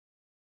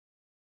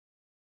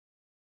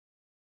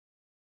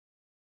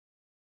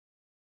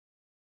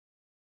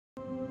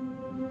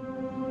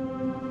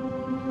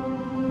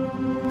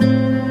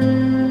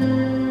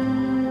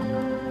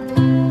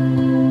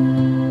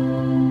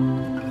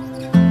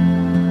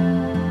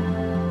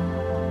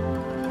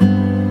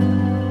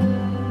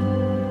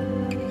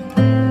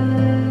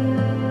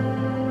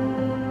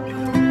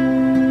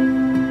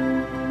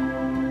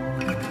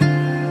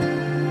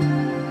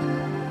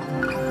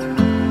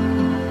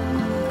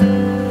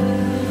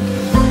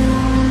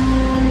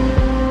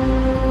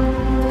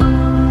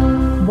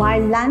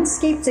While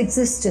landscapes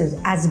existed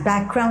as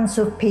backgrounds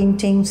of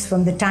paintings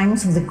from the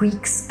times of the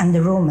Greeks and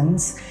the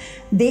Romans,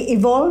 they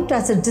evolved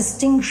as a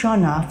distinct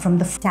genre from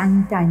the Tang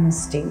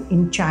Dynasty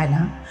in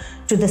China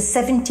to the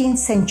 17th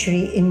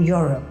century in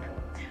Europe.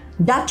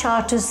 Dutch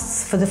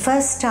artists, for the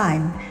first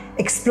time,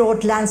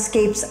 explored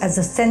landscapes as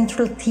a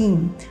central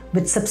theme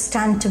with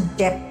substantive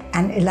depth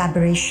and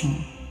elaboration.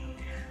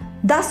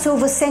 Thus,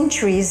 over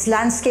centuries,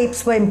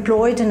 landscapes were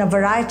employed in a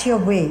variety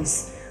of ways,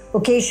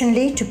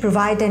 occasionally to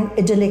provide an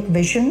idyllic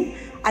vision,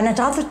 and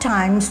at other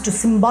times to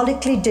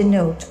symbolically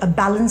denote a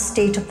balanced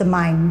state of the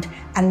mind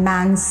and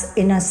man's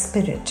inner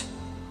spirit.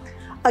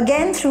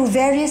 Again, through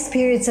various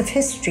periods of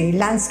history,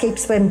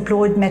 landscapes were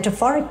employed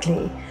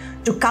metaphorically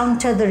to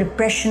counter the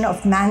repression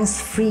of man's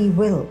free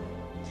will.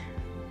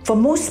 For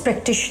most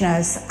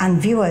practitioners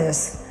and viewers,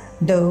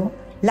 though,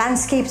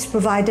 landscapes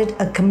provided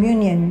a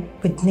communion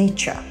with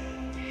nature.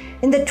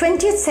 In the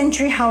 20th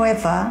century,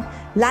 however,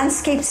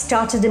 landscapes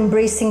started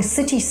embracing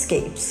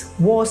cityscapes,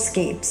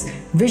 warscapes,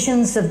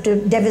 visions of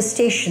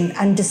devastation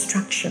and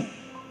destruction.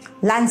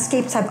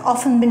 Landscapes have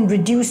often been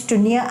reduced to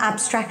near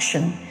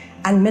abstraction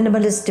and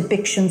minimalist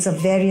depictions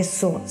of various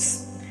sorts.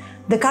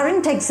 The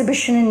current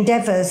exhibition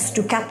endeavours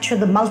to capture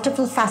the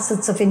multiple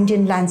facets of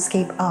Indian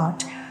landscape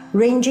art,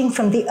 ranging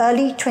from the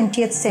early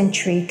 20th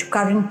century to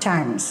current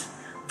times,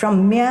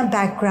 from mere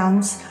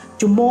backgrounds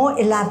to more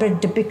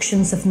elaborate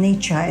depictions of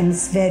nature in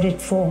its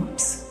varied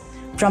forms.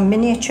 From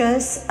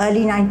miniatures,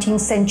 early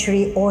 19th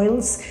century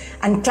oils,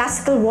 and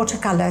classical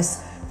watercolours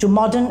to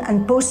modern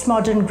and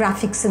postmodern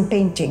graphics and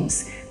paintings,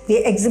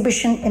 the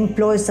exhibition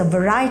employs a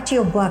variety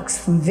of works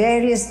from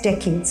various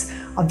decades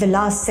of the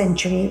last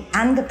century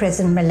and the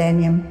present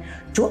millennium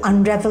to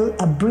unravel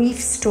a brief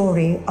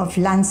story of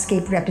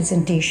landscape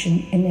representation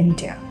in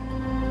India.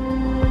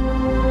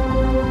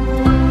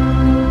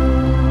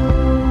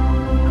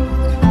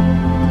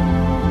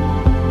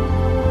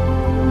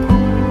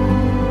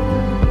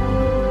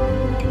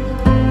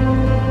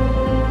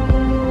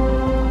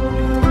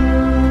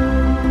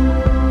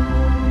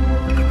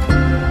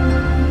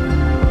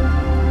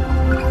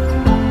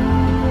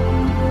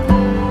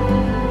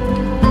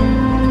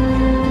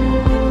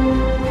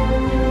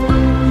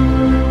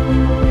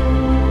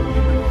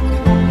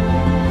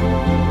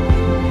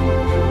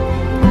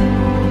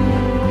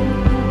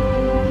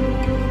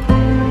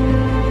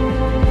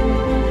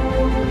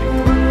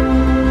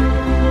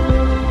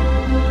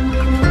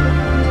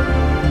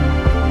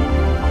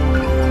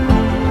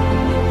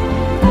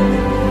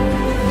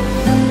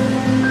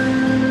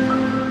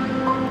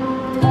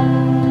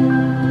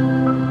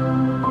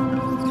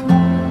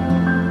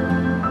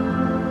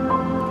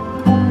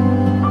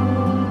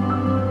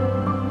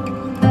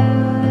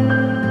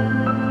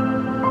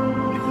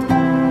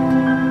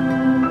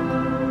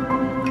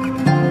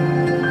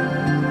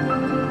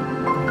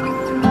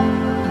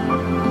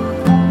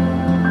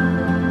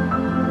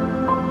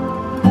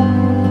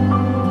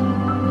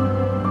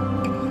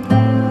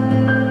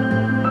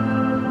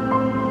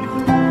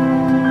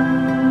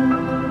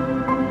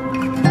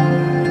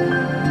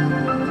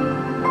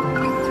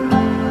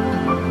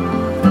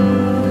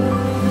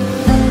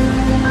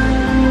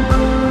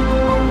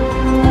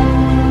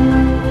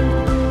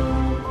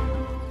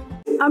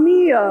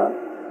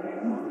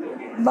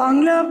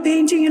 Bangla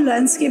painting এর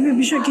ল্যান্ডস্কেপের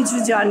বিষয়ে কিছু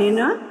জানি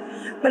না,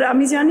 but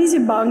আমি জানি যে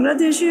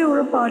বাংলাদেশে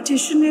ওরা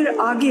পার্টিশনের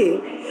আগে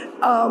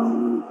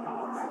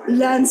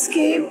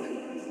ল্যান্ডস্কেপ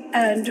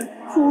অ্যান্ড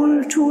ফুল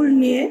টুল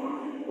নিয়ে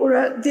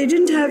ওরা দে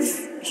ডিডন্ট হ্যাভ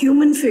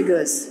হিউম্যান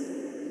ফিগার্স।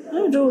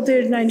 ওদের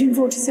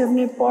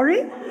 1947-এর পরে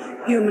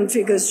হিউম্যান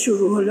ফিগার্স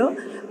শুরু হলো।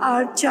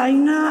 আর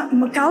চাইনা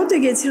মাকাওতে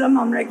গেছিলাম,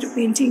 আমরা একটা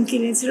পেন্টিং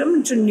কিনেছিলাম,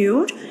 একটা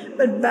নিউড,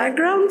 বাট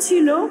ব্যাকগ্রাউন্ড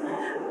ছিল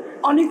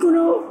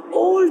অনেকগুলো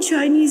ওল্ড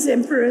চাইনিজ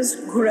এম্পারার্স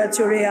ঘোড়া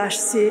চড়ে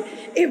আসছে।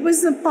 ইট was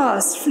the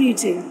past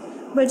fleeting,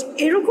 but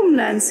এরকম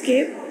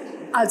ল্যান্ডস্কেপ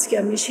আজকে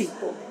আমি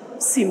শিখবো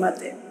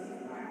সীমাতে।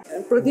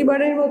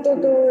 প্রতিবারের মতো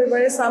তো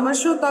এবারে সামার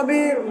শো, তবে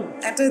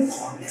একটা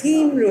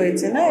থিম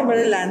রয়েছে না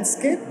এবারে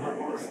ল্যান্ডস্কেপ।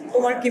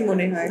 তোমার কি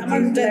মনে হয়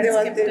থিমটা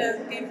দেওয়াতে?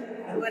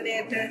 মানে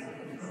এটা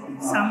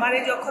সামারে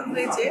যখন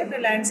হয়েছে এটা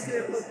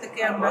ল্যান্ডস্কেপের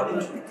প্রত্যেকে আমরা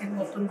প্রত্যেকের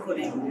মতন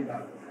করে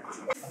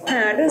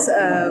হ্যাঁ একটা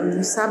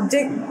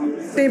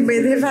সাবজেক্টে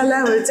বেঁধে ফেলা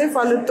হয়েছে,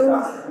 ফলত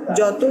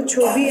যত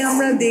ছবি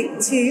আমরা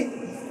দেখছি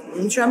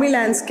সবই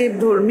ল্যান্ডস্কেপ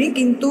ধর্মী,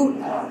 কিন্তু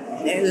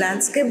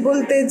ল্যান্ডস্কেপ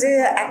বলতে যে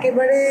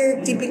একেবারে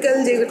টিপিক্যাল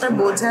যেটা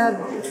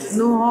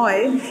বোঝানো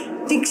হয়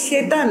ঠিক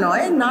সেটা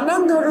নয়,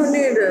 নানান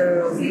ধরনের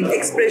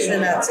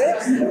এক্সপ্রেশন আছে।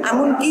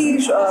 এমনকি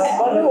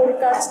বলো ওর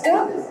কাজটা,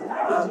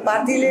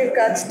 পাতিলের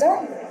কাজটা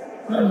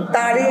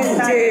তারের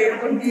যে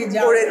দিয়ে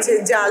জাল। পড়েছে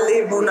জালে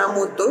বোনা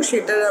মতো,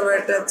 সেটার আবার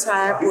একটা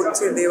ছায়া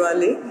পড়ছে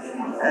দেওয়ালে,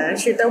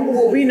 সেটাও খুব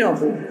অভিনব।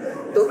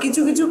 তো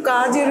কিছু কিছু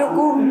কাজ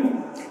এরকম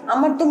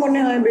আমার তো মনে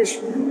হয় বেশ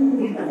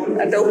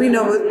একটা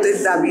অভিনবত্বের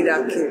দাবি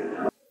রাখে।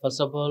 First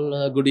of all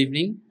good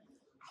evening.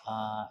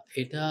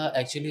 এটা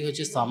অ্যাকচুয়ালি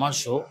হচ্ছে সামার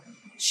শো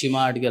সীমা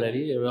আর্ট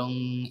গ্যালারি, এবং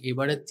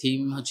এবারের থিম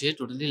হচ্ছে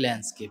টোটালি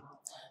ল্যান্ডস্কেপ।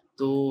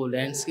 তো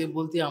ল্যান্ডস্কেপ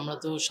বলতে আমরা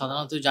তো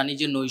সাধারণত জানি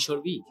যে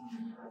নৈসর্গিক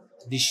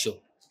দৃশ্য,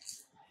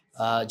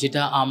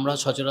 যেটা আমরা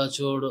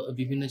সচরাচর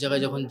বিভিন্ন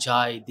জায়গায় যখন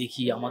যাই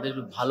দেখি আমাদের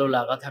ভালো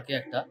লাগা থাকে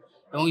একটা,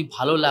 এবং এই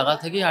ভালো লাগা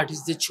থেকে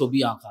আর্টিস্টদের ছবি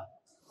আঁকা।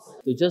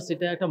 তো জাস্ট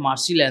এটা একটা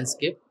মার্সি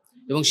ল্যান্ডস্কেপ,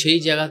 এবং সেই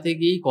জায়গা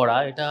থেকেই করা।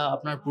 এটা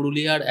আপনার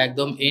পুরুলিয়ার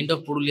একদম এন্ড অফ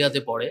পুরুলিয়াতে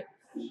পড়ে।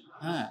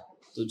 হ্যাঁ,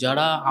 তো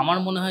যারা আমার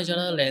মনে হয়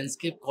যারা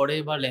ল্যান্ডস্কেপ করে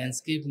বা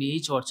ল্যান্ডস্কেপ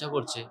নিয়েই চর্চা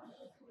করছে,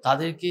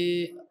 তাদেরকে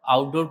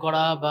আউটডোর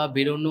করা বা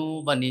বেরোনো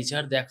বা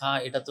নেচার দেখা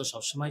এটা তো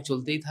সবসময়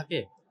চলতেই থাকে।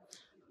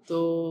 তো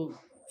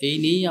এই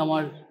নিয়েই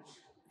আমার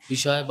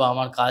বিষয় বা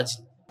আমার কাজ।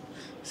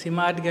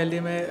 सीमा आर्ट गैलरी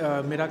में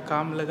मेरा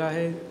काम लगा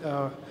है,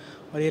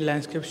 और ये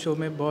लैंडस्केप शो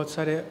में बहुत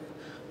सारे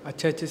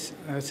अच्छे अच्छे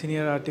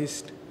सीनियर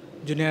आर्टिस्ट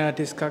जूनियर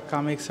आर्टिस्ट का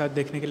काम एक साथ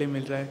देखने के लिए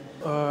मिल रहा है।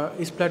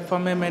 इस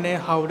प्लेटफॉर्म में मैंने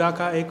हावड़ा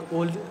का एक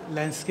ओल्ड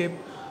लैंडस्केप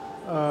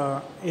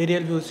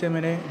एरियल व्यू से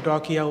मैंने ड्रॉ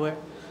किया हुआ है,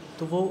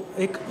 तो वो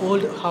एक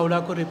ओल्ड हावड़ा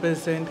को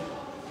रिप्रेजेंट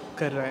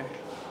कर रहा है।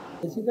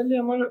 বেসিক্যালি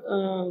আমার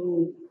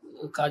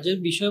কাজের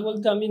বিষয়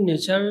বলতে আমি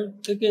নেচার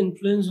থেকে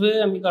ইনফ্লুয়েন্স হয়ে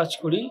আমি কাজ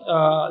করি।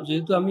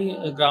 যেহেতু আমি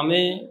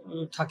গ্রামে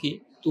থাকি,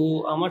 তো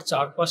আমার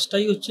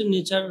চারপাশটাই হচ্ছে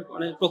নেচার,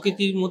 মানে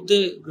প্রকৃতির মধ্যে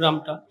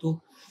গ্রামটা। তো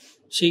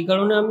সেই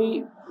কারণে আমি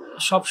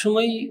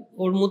সবসময়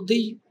ওর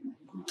মধ্যেই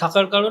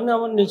থাকার কারণে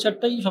আমার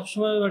নেচারটাই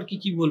সবসময় আর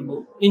কি বলবো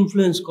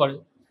ইনফ্লুয়েন্স করে।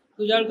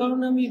 তো যার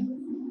কারণে আমি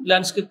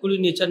ল্যান্ডস্কেপ করি,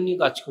 নেচার নিয়ে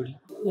কাজ করি।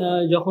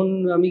 যখন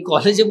আমি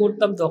কলেজে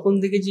পড়তাম তখন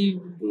দেখেছি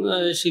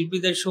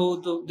শিল্পীদের শো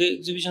হতো,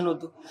 এক্সিবিশন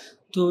হতো।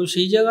 তো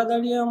সেই জায়গা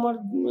দাঁড়িয়ে আমার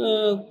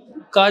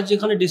কাজ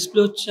যেখানে ডিসপ্লে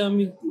হচ্ছে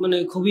আমি মানে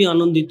খুবই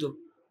আনন্দিত।